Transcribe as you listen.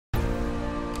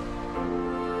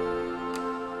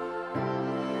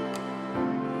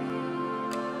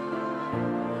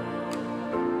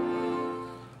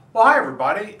Well, hi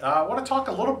everybody. I want to talk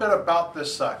a little bit about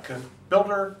this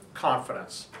builder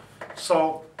confidence.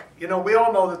 So, we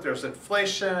all know that there's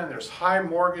inflation, there's high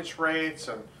mortgage rates,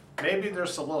 and maybe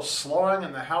there's a little slowing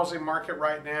in the housing market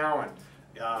right now, and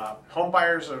home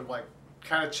buyers are like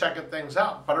kind of checking things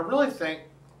out. But I really think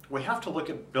we have to look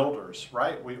at builders,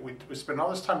 right? We spend all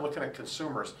this time looking at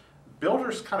consumers.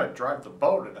 Builders kind of drive the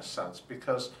boat in a sense,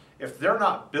 because if they're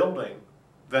not building,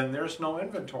 then there's no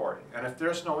inventory. And if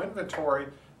there's no inventory,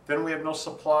 then we have no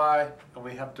supply and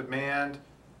we have demand,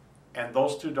 and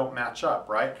those two don't match up,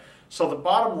 right? So the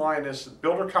bottom line is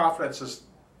builder confidence has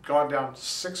gone down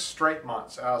 6 straight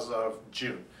months as of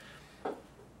June.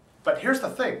 But here's the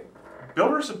thing,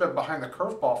 builders have been behind the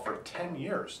curveball for 10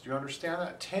 years. Do you understand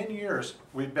that? 10 years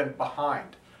we've been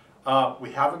behind.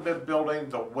 We haven't been building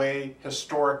the way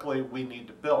historically we need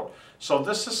to build. So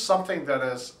this is something that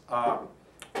is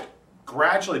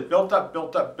gradually built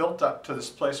up to this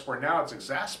place where now it's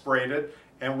exasperated,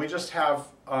 and we just have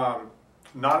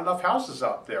not enough houses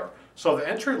out there. So the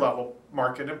entry-level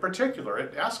market in particular,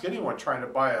 ask anyone trying to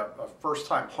buy a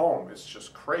first-time home, it's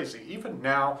just crazy. Even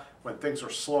now when things are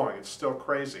slowing, it's still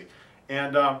crazy.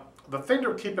 And the thing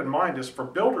to keep in mind is for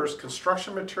builders,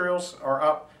 construction materials are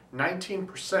up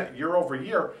 19% year over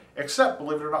year, except,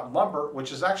 believe it or not, lumber, which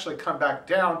has actually come back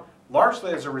down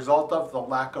largely as a result of the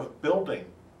lack of building,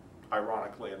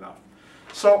 ironically enough.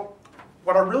 So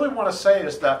what I really want to say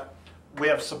is that we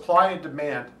have supply and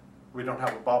demand, we don't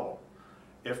have a bubble.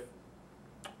 If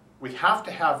we have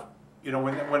to have, when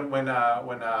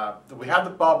we had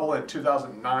the bubble in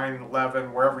 2009,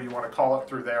 11, wherever you want to call it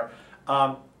through there,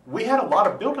 we had a lot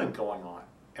of building going on,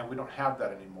 and we don't have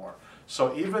that anymore.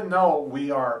 So even though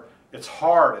it's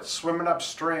hard, it's swimming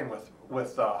upstream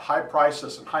with high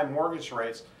prices and high mortgage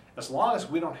rates, as long as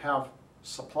we don't have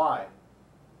supply,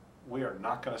 we are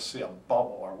not going to see a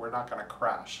bubble, or we're not going to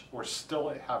crash. We're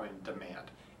still having demand.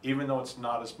 Even though it's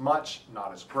not as much,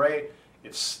 not as great,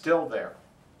 it's still there.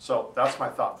 So that's my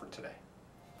thought for today.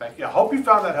 Thank you. I hope you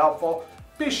found that helpful.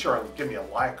 Be sure and give me a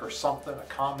like or something, a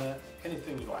comment,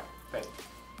 anything you like. Thank you.